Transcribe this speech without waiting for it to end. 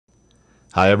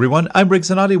Hi everyone, I'm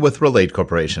Zanotti with Relate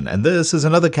Corporation, and this is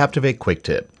another Captivate quick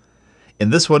tip. In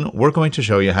this one, we're going to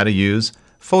show you how to use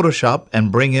Photoshop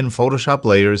and bring in Photoshop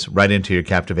layers right into your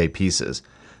Captivate pieces.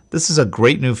 This is a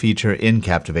great new feature in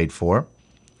Captivate 4,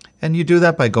 and you do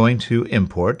that by going to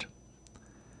Import,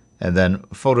 and then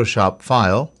Photoshop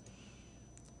File.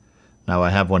 Now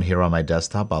I have one here on my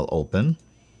desktop. I'll open.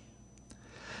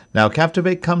 Now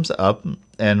Captivate comes up,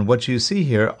 and what you see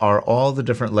here are all the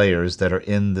different layers that are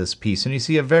in this piece. And you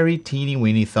see a very teeny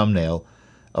weeny thumbnail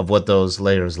of what those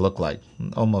layers look like.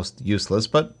 Almost useless,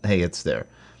 but hey, it's there.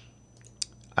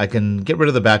 I can get rid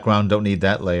of the background, don't need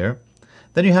that layer.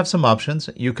 Then you have some options.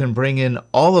 You can bring in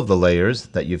all of the layers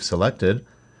that you've selected,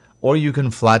 or you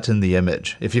can flatten the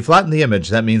image. If you flatten the image,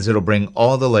 that means it'll bring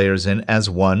all the layers in as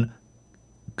one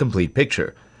complete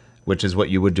picture, which is what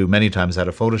you would do many times out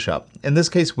of Photoshop. In this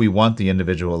case, we want the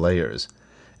individual layers.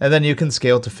 And then you can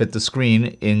scale to fit the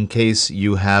screen in case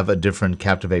you have a different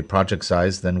Captivate project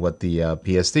size than what the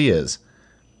PSD is.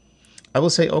 I will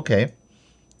say OK.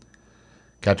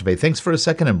 Captivate thinks for a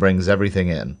second and brings everything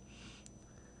in.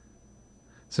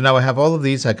 So now I have all of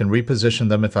these. I can reposition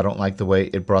them if I don't like the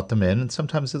way it brought them in. And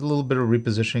sometimes a little bit of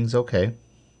repositioning is OK.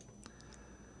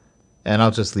 And I'll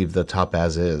just leave the top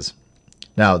as is.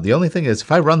 Now, the only thing is,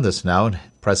 if I run this now and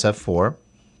press F4,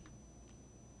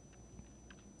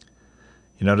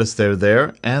 you notice they're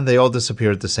there, and they all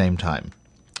disappear at the same time.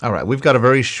 All right, we've got a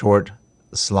very short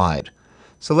slide.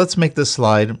 So let's make this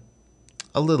slide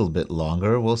a little bit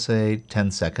longer. We'll say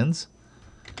 10 seconds.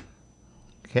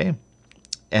 Okay.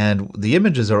 And the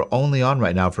images are only on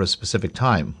right now for a specific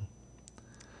time.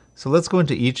 So let's go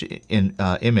into each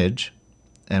image,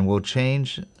 and we'll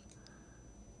change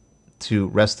to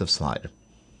rest of slide.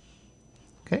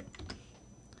 Okay.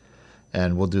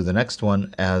 And we'll do the next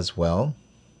one as well.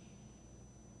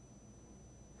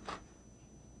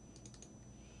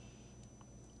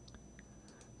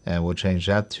 And we'll change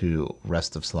that to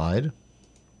rest of slide.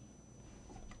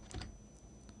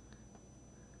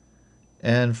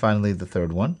 And finally the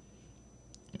third one.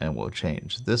 And we'll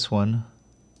change this one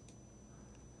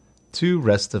to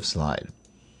rest of slide.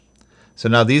 So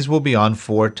now these will be on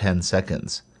for 10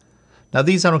 seconds. Now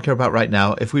these I don't care about right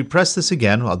now. If we press this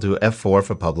again, I'll do F4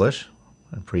 for publish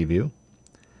and preview.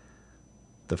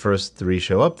 The first three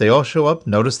show up. They all show up.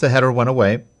 Notice the header went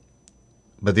away.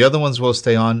 But the other ones will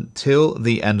stay on till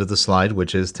the end of the slide,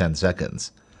 which is 10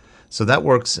 seconds. So that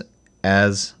works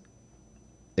as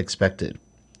expected.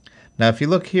 Now if you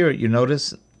look here, you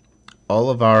notice all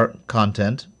of our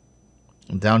content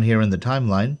down here in the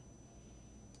timeline.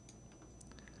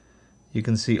 You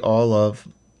can see all of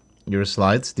your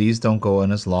slides. These don't go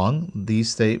in as long. These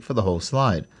stay for the whole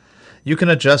slide. You can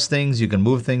adjust things. You can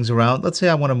move things around. Let's say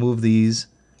I want to move these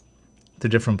to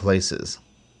different places.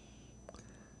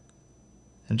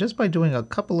 And just by doing a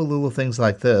couple of little things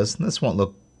like this, and this won't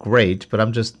look great, but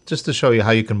I'm just to show you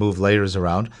how you can move layers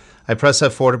around. I press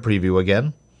F4 to preview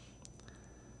again.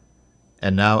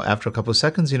 And now after a couple of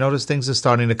seconds, you notice things are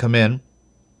starting to come in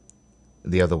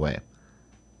the other way.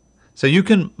 So you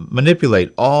can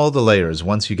manipulate all the layers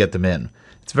once you get them in.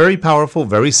 It's very powerful,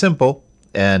 very simple,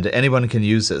 and anyone can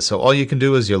use this. So all you can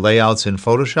do is your layouts in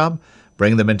Photoshop,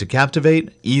 bring them into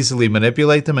Captivate, easily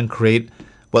manipulate them, and create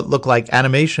what look like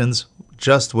animations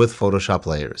just with Photoshop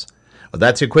layers. Well,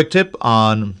 that's your quick tip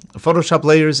on Photoshop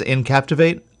layers in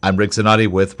Captivate. I'm Zanotti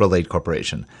with Relate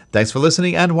Corporation. Thanks for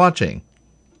listening and watching.